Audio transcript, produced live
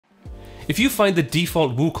If you find the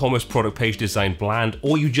default WooCommerce product page design bland,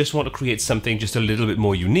 or you just want to create something just a little bit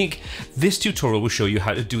more unique, this tutorial will show you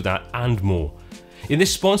how to do that and more. In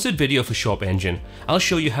this sponsored video for ShopEngine, I'll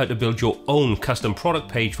show you how to build your own custom product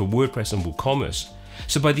page for WordPress and WooCommerce.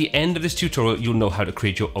 So by the end of this tutorial, you'll know how to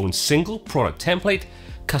create your own single product template,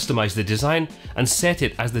 customize the design, and set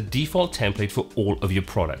it as the default template for all of your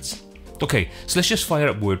products. Okay, so let's just fire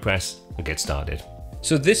up WordPress and get started.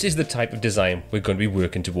 So this is the type of design we're going to be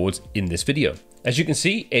working towards in this video. As you can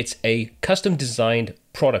see, it's a custom designed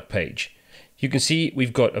product page. You can see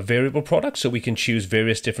we've got a variable product, so we can choose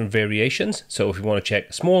various different variations. So if we want to check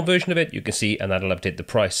a small version of it, you can see, and that'll update the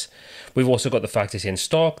price. We've also got the fact it's in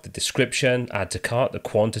stock, the description, add to cart, the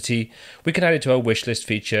quantity. We can add it to our wish list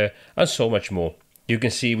feature, and so much more. You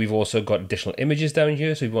can see we've also got additional images down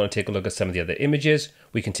here. So if you want to take a look at some of the other images,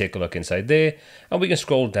 we can take a look inside there, and we can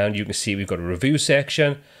scroll down. You can see we've got a review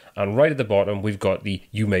section, and right at the bottom, we've got the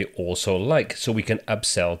you may also like, so we can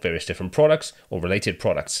upsell various different products or related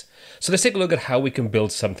products. So let's take a look at how we can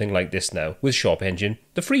build something like this now with ShopEngine,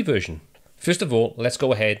 the free version. First of all, let's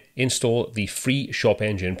go ahead, install the free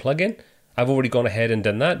ShopEngine plugin. I've already gone ahead and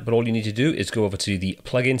done that, but all you need to do is go over to the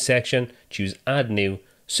plugin section, choose add new,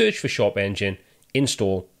 search for ShopEngine,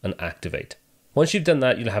 install and activate. Once you've done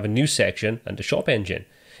that, you'll have a new section under ShopEngine.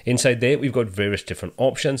 Inside there, we've got various different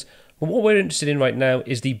options, but what we're interested in right now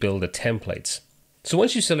is the builder templates. So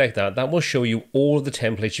once you select that, that will show you all of the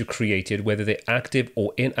templates you created, whether they're active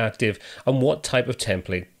or inactive, and what type of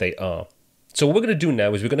template they are. So what we're going to do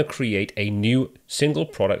now is we're going to create a new single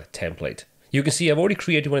product template. You can see I've already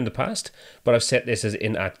created one in the past, but I've set this as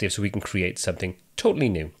inactive so we can create something totally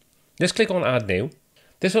new. Let's click on add new.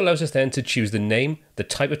 This allows us then to choose the name, the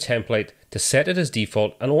type of template, to set it as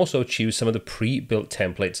default, and also choose some of the pre-built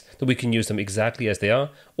templates that we can use them exactly as they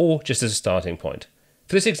are, or just as a starting point.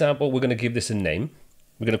 For this example, we're going to give this a name.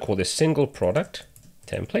 We're going to call this single product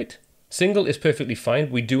template. Single is perfectly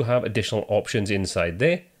fine. We do have additional options inside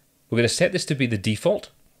there. We're going to set this to be the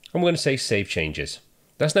default, and we're going to say save changes.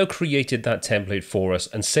 That's now created that template for us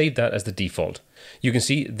and saved that as the default. You can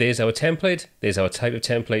see there's our template, there's our type of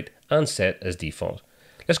template, and set as default.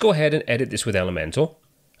 Let's go ahead and edit this with Elementor.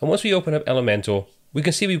 And once we open up Elementor, we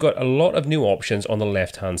can see we've got a lot of new options on the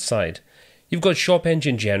left-hand side. You've got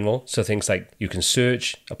ShopEngine General, so things like you can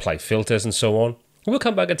search, apply filters, and so on. We'll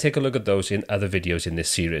come back and take a look at those in other videos in this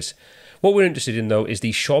series. What we're interested in, though, is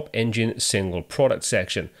the ShopEngine single product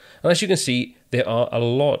section. And as you can see, there are a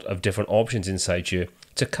lot of different options inside here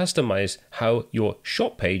to customize how your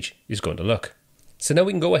shop page is going to look. So now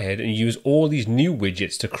we can go ahead and use all these new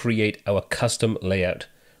widgets to create our custom layout.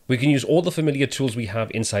 We can use all the familiar tools we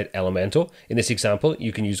have inside Elementor. In this example,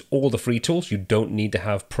 you can use all the free tools. You don't need to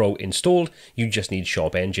have Pro installed. You just need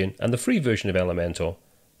ShopEngine and the free version of Elementor.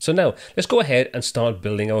 So now let's go ahead and start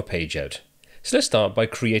building our page out. So let's start by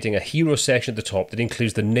creating a hero section at the top that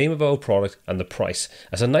includes the name of our product and the price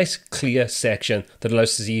as a nice clear section that allows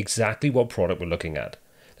us to see exactly what product we're looking at.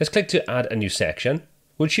 Let's click to add a new section.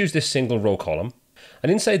 We'll choose this single row column.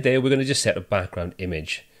 And inside there, we're going to just set a background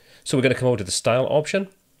image. So we're going to come over to the style option.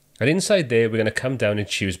 And inside there, we're going to come down and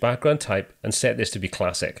choose background type and set this to be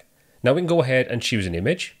classic. Now we can go ahead and choose an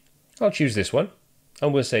image. I'll choose this one.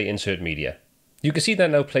 And we'll say insert media. You can see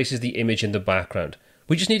that now places the image in the background.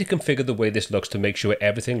 We just need to configure the way this looks to make sure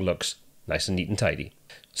everything looks nice and neat and tidy.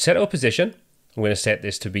 Set our position. I'm going to set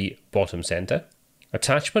this to be bottom center.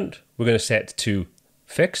 Attachment, we're going to set to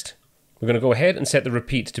fixed. We're going to go ahead and set the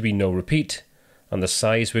repeat to be no repeat. And the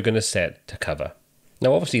size we're going to set to cover.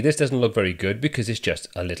 Now obviously this doesn't look very good because it's just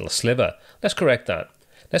a little sliver. Let's correct that.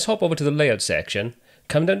 Let's hop over to the layout section,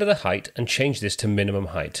 come down to the height and change this to minimum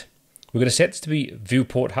height. We're going to set this to be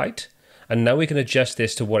viewport height, and now we can adjust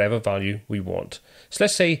this to whatever value we want. So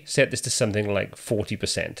let's say set this to something like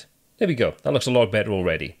 40%. There we go, that looks a lot better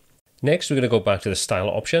already. Next we're going to go back to the style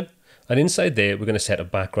option, and inside there we're going to set a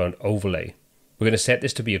background overlay. We're going to set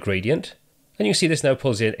this to be a gradient. And you can see this now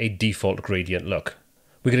pulls in a default gradient look.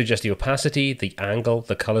 We can adjust the opacity, the angle,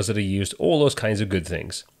 the colors that are used, all those kinds of good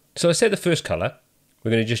things. So let's set the first color.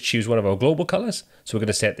 We're going to just choose one of our global colors. So we're going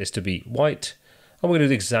to set this to be white. And we're going to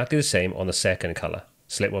do exactly the same on the second color.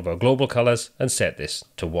 Select one of our global colors and set this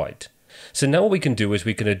to white. So now what we can do is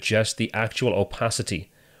we can adjust the actual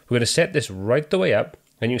opacity. We're going to set this right the way up.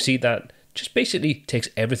 And you can see that just basically takes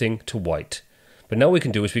everything to white. But now what we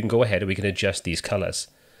can do is we can go ahead and we can adjust these colors.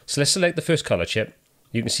 So let's select the first color chip.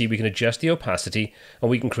 You can see we can adjust the opacity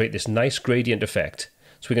and we can create this nice gradient effect.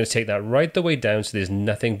 So we're going to take that right the way down so there's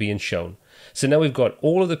nothing being shown. So now we've got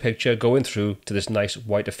all of the picture going through to this nice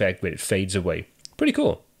white effect where it fades away. Pretty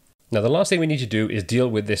cool. Now the last thing we need to do is deal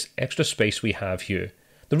with this extra space we have here.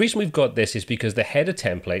 The reason we've got this is because the header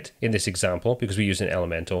template in this example, because we're using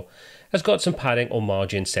Elementor, has got some padding or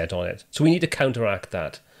margin set on it. So we need to counteract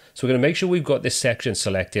that. So we're going to make sure we've got this section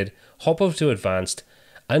selected, hop over to advanced,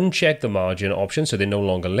 uncheck the margin option so they're no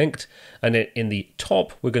longer linked. And then in the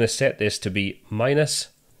top, we're going to set this to be minus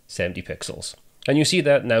 70 pixels. And you see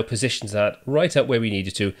that now positions that right up where we need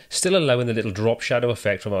it to, still allowing the little drop shadow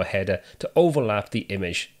effect from our header to overlap the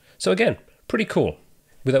image. So again, pretty cool.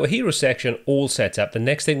 With our hero section all set up, the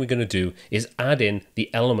next thing we're going to do is add in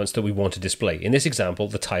the elements that we want to display. In this example,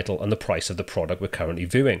 the title and the price of the product we're currently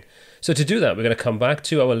viewing. So to do that, we're going to come back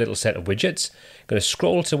to our little set of widgets, going to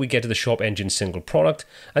scroll till we get to the ShopEngine single product,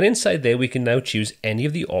 and inside there we can now choose any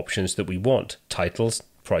of the options that we want, titles,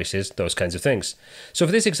 prices, those kinds of things. So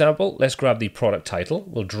for this example, let's grab the product title.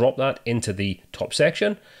 We'll drop that into the top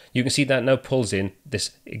section. You can see that now pulls in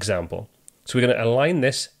this example. So we're going to align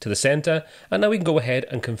this to the center, and now we can go ahead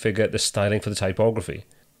and configure the styling for the typography.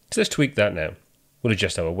 So let's tweak that now. We'll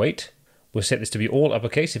adjust our weight. We'll set this to be all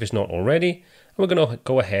uppercase if it's not already, and we're going to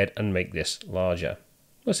go ahead and make this larger.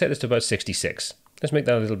 We'll set this to about 66. Let's make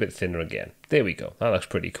that a little bit thinner again. There we go. That looks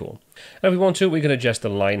pretty cool. And if we want to, we can adjust the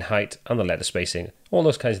line height and the letter spacing, all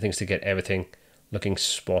those kinds of things to get everything looking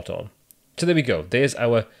spot on. So there we go. There's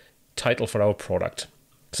our title for our product.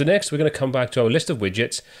 So next, we're going to come back to our list of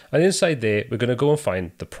widgets, and inside there, we're going to go and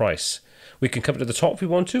find the price. We can come to the top if we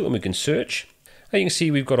want to, and we can search. And you can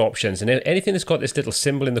see we've got options, and anything that's got this little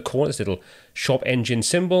symbol in the corner, this little ShopEngine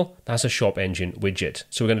symbol, that's a ShopEngine widget.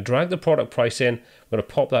 So we're going to drag the product price in, we're going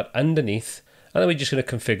to pop that underneath, and then we're just going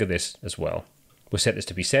to configure this as well. We'll set this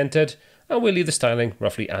to be centered, and we'll leave the styling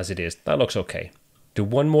roughly as it is. That looks okay. Do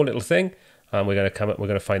one more little thing, and we're going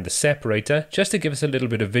to find the separator just to give us a little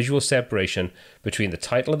bit of visual separation between the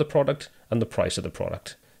title of the product and the price of the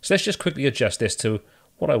product. So let's just quickly adjust this to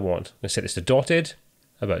what I want. I'm going to set this to dotted,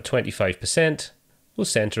 about 25%. We'll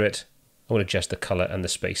center it. I want to adjust the color and the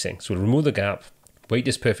spacing. So we'll remove the gap. Weight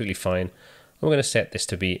is perfectly fine. And we're going to set this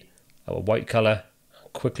to be our white color.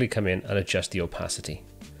 Quickly come in and adjust the opacity.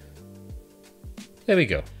 There we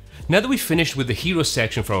go. Now that we've finished with the hero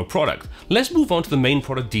section for our product, let's move on to the main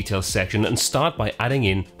product details section and start by adding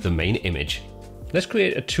in the main image. Let's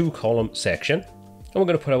create a 2-column section, and we're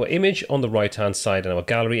going to put our image on the right hand side and our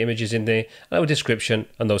gallery images in there, and our description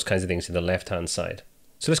and those kinds of things in the left hand side.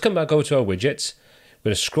 So let's come back over to our widgets.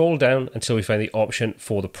 We're going to scroll down until we find the option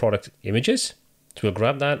for the product images. So we'll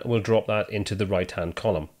grab that and we'll drop that into the right hand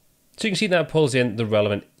column. So you can see that pulls in the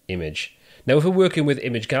relevant image. Now, if we're working with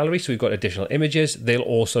image gallery, so we've got additional images, they'll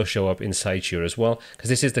also show up inside here as well, because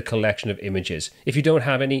this is the collection of images. If you don't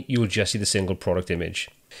have any, you will just see the single product image.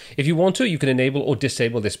 If you want to, you can enable or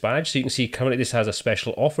disable this badge. So you can see currently this has a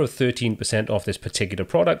special offer of 13% off this particular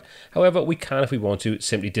product. However, we can, if we want to,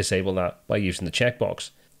 simply disable that by using the checkbox.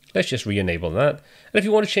 Let's just re-enable that. And if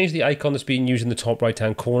you want to change the icon that's being used in the top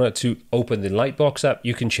right-hand corner to open the lightbox app,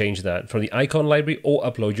 you can change that from the icon library or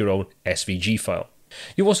upload your own SVG file.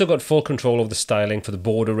 You've also got full control of the styling for the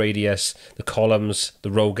border radius, the columns, the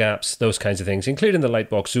row gaps, those kinds of things, including the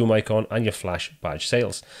lightbox zoom icon and your flash badge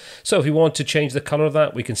sales. So if we want to change the color of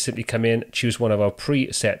that, we can simply come in, choose one of our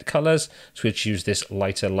preset colors. So we'll choose this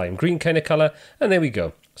lighter lime green kind of color, and there we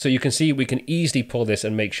go. So you can see we can easily pull this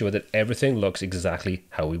and make sure that everything looks exactly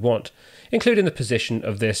how we want, including the position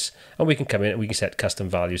of this, and we can come in and we can set custom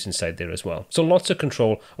values inside there as well. So lots of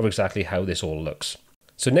control of exactly how this all looks.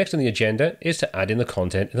 So next on the agenda is to add in the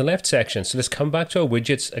content in the left section. So let's come back to our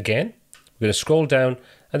widgets again. We're going to scroll down,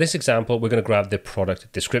 and this example, we're going to grab the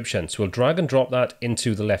product description. So we'll drag and drop that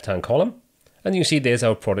into the left-hand column, and you can see there's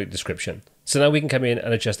our product description. So now we can come in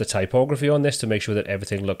and adjust the typography on this to make sure that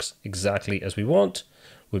everything looks exactly as we want.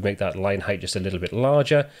 We'll make that line height just a little bit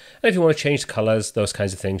larger. And if you want to change colors, those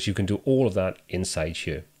kinds of things, you can do all of that inside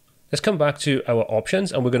here. Let's come back to our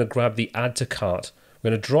options, and we're going to grab the add to cart.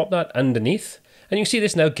 We're going to drop that underneath. And you can see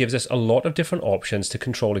this now gives us a lot of different options to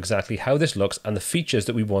control exactly how this looks and the features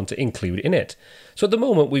that we want to include in it. So at the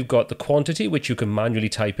moment, we've got the quantity, which you can manually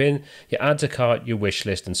type in, your add to cart, your wish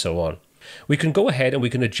list, and so on. We can go ahead and we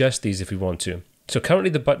can adjust these if we want to. So currently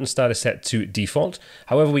the button start is set to default.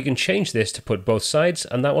 However, we can change this to put both sides,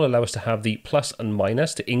 and that will allow us to have the plus and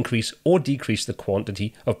minus to increase or decrease the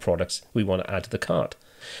quantity of products we want to add to the cart.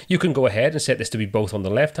 You can go ahead and set this to be both on the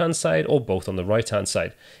left-hand side or both on the right-hand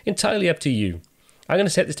side. Entirely up to you. I'm going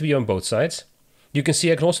to set this to be on both sides. You can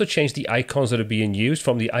see I can also change the icons that are being used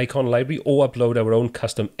from the icon library or upload our own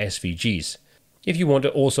custom SVGs. If you want to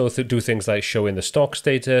also do things like show in the stock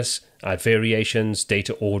status, add variations,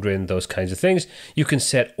 data ordering, those kinds of things, you can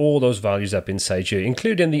set all those values up inside here,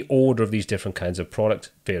 including the order of these different kinds of product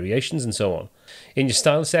variations and so on. In your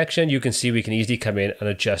style section, you can see we can easily come in and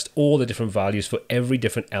adjust all the different values for every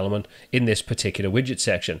different element in this particular widget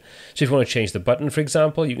section. So if you want to change the button, for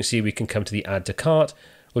example, you can see we can come to the add to cart.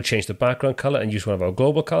 We'll change the background color and use one of our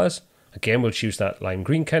global colors. Again, we'll choose that lime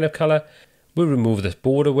green kind of color. We'll remove the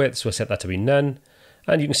border width, so we'll set that to be none.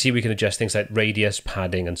 And you can see we can adjust things like radius,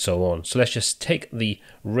 padding, and so on. So let's just take the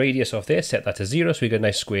radius off there, set that to 0, so we get a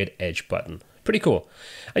nice squared edge button. Pretty cool.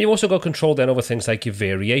 And you've also got control then over things like your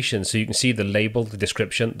variations. So you can see the label, the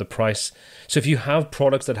description, the price. So if you have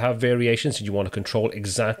products that have variations and you want to control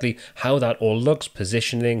exactly how that all looks,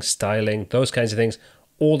 positioning, styling, those kinds of things,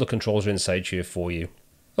 all the controls are inside here for you.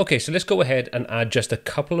 Okay, so let's go ahead and add just a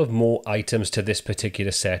couple of more items to this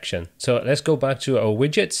particular section. So let's go back to our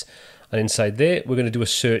widgets, and inside there, we're going to do a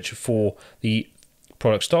search for the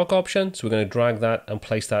product stock option. So we're going to drag that and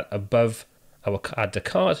place that above our add to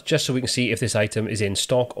cart, just so we can see if this item is in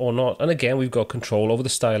stock or not. And again, we've got control over the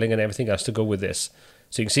styling and everything else to go with this.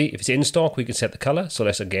 So you can see if it's in stock, we can set the color. So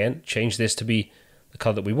let's again change this to be the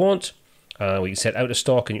color that we want. We can set out of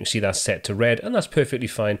stock, and you can see that's set to red, and that's perfectly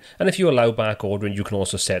fine. And if you allow back ordering, you can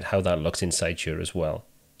also set how that looks inside here as well.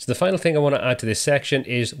 So the final thing I want to add to this section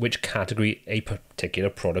is which category a particular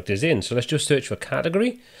product is in. So let's just search for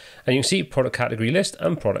category, and you can see product category list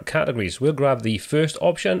and product categories. We'll grab the first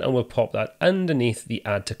option and we'll pop that underneath the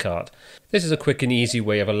add to cart. This is a quick and easy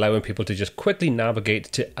way of allowing people to just quickly navigate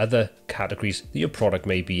to other categories that your product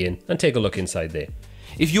may be in and take a look inside there.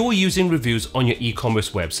 If you're using reviews on your e-commerce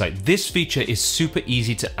website, this feature is super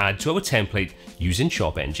easy to add to our template using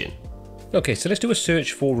ShopEngine. Okay, so let's do a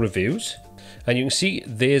search for reviews, and you can see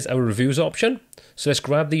there's our reviews option. So let's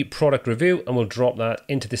grab the product review and we'll drop that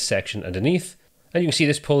into this section underneath. And you can see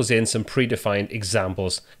this pulls in some predefined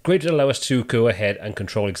examples. Great to allow us to go ahead and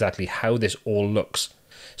control exactly how this all looks.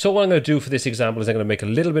 So what I'm going to do for this example is I'm going to make a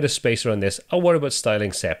little bit of space around this. I'll worry about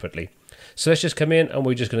styling separately. So let's just come in and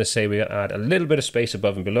we're just going to say we're going to add a little bit of space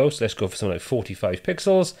above and below. So let's go for something like 45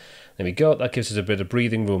 pixels. There we go. That gives us a bit of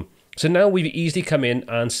breathing room. So now we've easily come in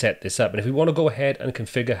and set this up. And if we want to go ahead and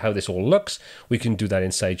configure how this all looks, we can do that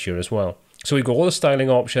inside here as well. So we've got all the styling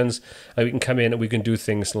options, and we can come in and we can do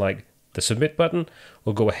things like the submit button.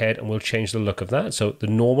 We'll go ahead and we'll change the look of that. So the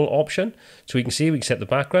normal option. So we can see we can set the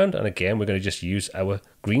background. And again, we're going to just use our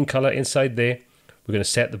green color inside there. We're going to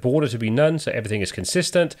set the border to be none, so everything is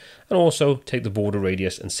consistent, and also take the border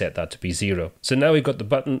radius and set that to be 0. So now we've got the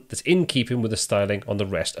button that's in keeping with the styling on the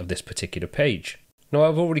rest of this particular page. Now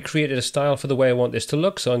I've already created a style for the way I want this to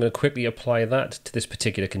look, so I'm going to quickly apply that to this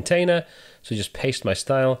particular container. So just paste my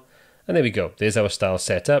style, and there we go. There's our style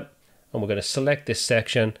set up, and we're going to select this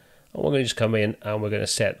section, and we're going to just come in and we're going to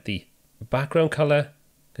set the background color.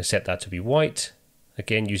 I'm going to set that to be white,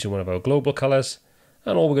 again using one of our global colors.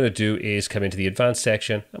 And all we're going to do is come into the advanced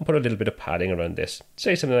section and put a little bit of padding around this.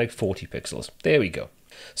 Say something like 40 pixels. There we go.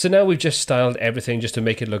 So now we've just styled everything just to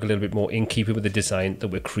make it look a little bit more in keeping with the design that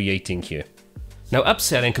we're creating here. Now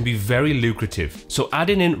upselling can be very lucrative, so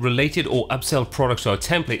adding in related or upsell products to our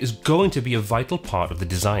template is going to be a vital part of the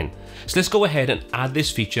design. So let's go ahead and add this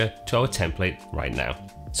feature to our template right now.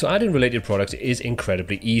 So adding related products is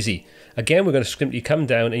incredibly easy. Again, we're going to simply come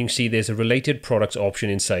down and you can see there's a related products option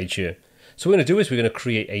inside here. So what we're going to do is we're going to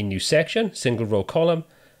create a new section, single row column,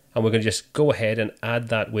 and we're going to just go ahead and add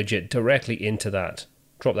that widget directly into that.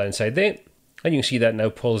 Drop that inside there, and you can see that now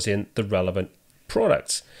pulls in the relevant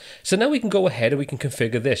products. So now we can go ahead and we can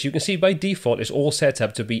configure this. You can see by default it's all set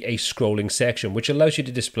up to be a scrolling section, which allows you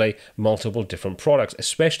to display multiple different products,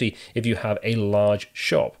 especially if you have a large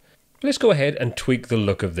shop. Let's go ahead and tweak the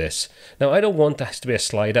look of this. Now I don't want this to be a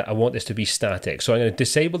slider, I want this to be static. So I'm going to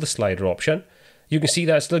disable the slider option. You can see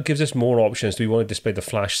that still gives us more options. Do we want to display the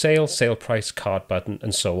flash sale, sale price, cart button,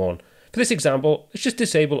 and so on. For this example, let's just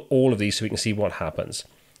disable all of these so we can see what happens.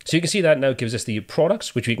 So you can see that now gives us the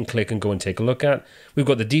products, which we can click and go and take a look at. We've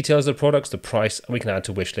got the details of the products, the price, and we can add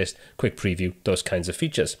to wish list, quick preview, those kinds of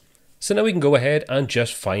features. So now we can go ahead and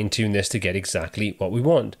just fine tune this to get exactly what we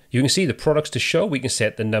want. You can see the products to show, we can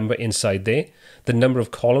set the number inside there, the number of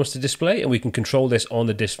columns to display, and we can control this on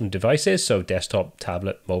the different devices, so desktop,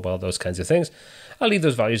 tablet, mobile, those kinds of things. I'll leave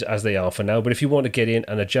those values as they are for now, but if you want to get in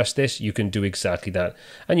and adjust this, you can do exactly that.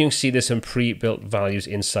 And you can see there's some pre-built values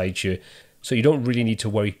inside here, so you don't really need to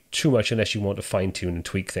worry too much unless you want to fine tune and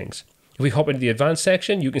tweak things. If we hop into the advanced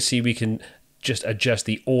section, you can see we can just adjust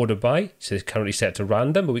the order by, so it's currently set to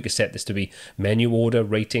random, but we can set this to be menu order,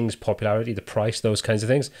 ratings, popularity, the price, those kinds of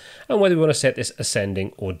things, and whether we want to set this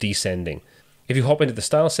ascending or descending. If you hop into the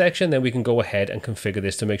style section, then we can go ahead and configure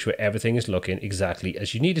this to make sure everything is looking exactly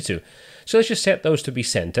as you need it to. So let's just set those to be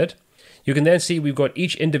centered. You can then see we've got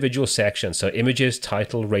each individual section, so images,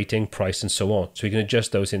 title, rating, price, and so on. So we can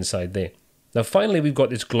adjust those inside there. Now finally, we've got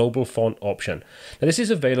this global font option. Now this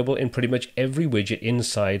is available in pretty much every widget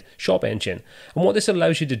inside ShopEngine. And what this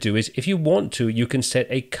allows you to do is, if you want to, you can set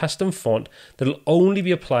a custom font that'll only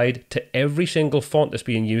be applied to every single font that's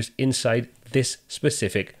being used inside this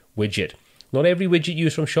specific widget. Not every widget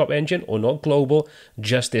used from ShopEngine, or not global,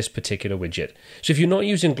 just this particular widget. So if you're not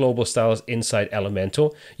using global styles inside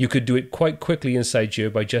Elementor, you could do it quite quickly inside here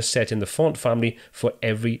by just setting the font family for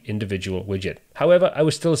every individual widget. However, I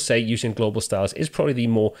would still say using global styles is probably the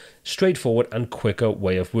more straightforward and quicker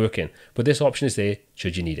way of working, but this option is there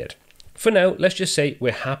should you need it. For now, let's just say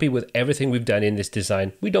we're happy with everything we've done in this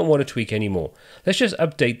design. We don't want to tweak anymore. Let's just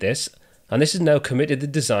update this. And this is now committed the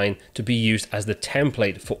design to be used as the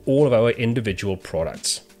template for all of our individual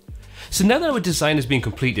products. So now that our design has been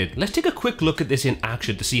completed, let's take a quick look at this in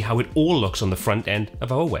action to see how it all looks on the front end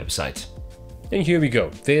of our website. And here we go.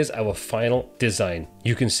 There's our final design.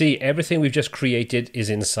 You can see everything we've just created is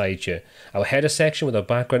inside here. Our header section with our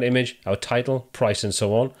background image, our title, price, and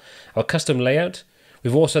so on. Our custom layout.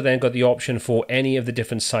 We've also then got the option for any of the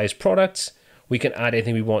different size products. We can add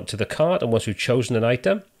anything we want to the cart, and once we've chosen an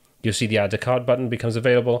item, you'll see the add to cart button becomes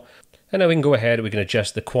available. And now we can go ahead, we can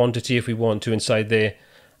adjust the quantity if we want to inside there.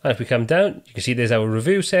 And if we come down, you can see there's our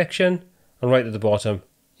review section. And right at the bottom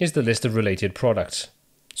is the list of related products.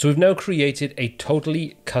 So we've now created a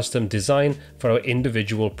totally custom design for our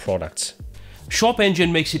individual products.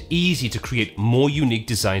 ShopEngine makes it easy to create more unique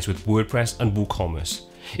designs with WordPress and WooCommerce.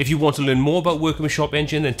 If you want to learn more about working with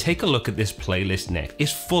ShopEngine, then take a look at this playlist next.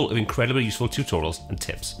 It's full of incredibly useful tutorials and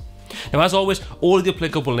tips. Now, as always, all of the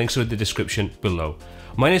applicable links are in the description below.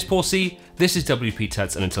 My name is Paul C. This is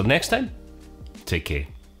WPTuts, and until next time, take care.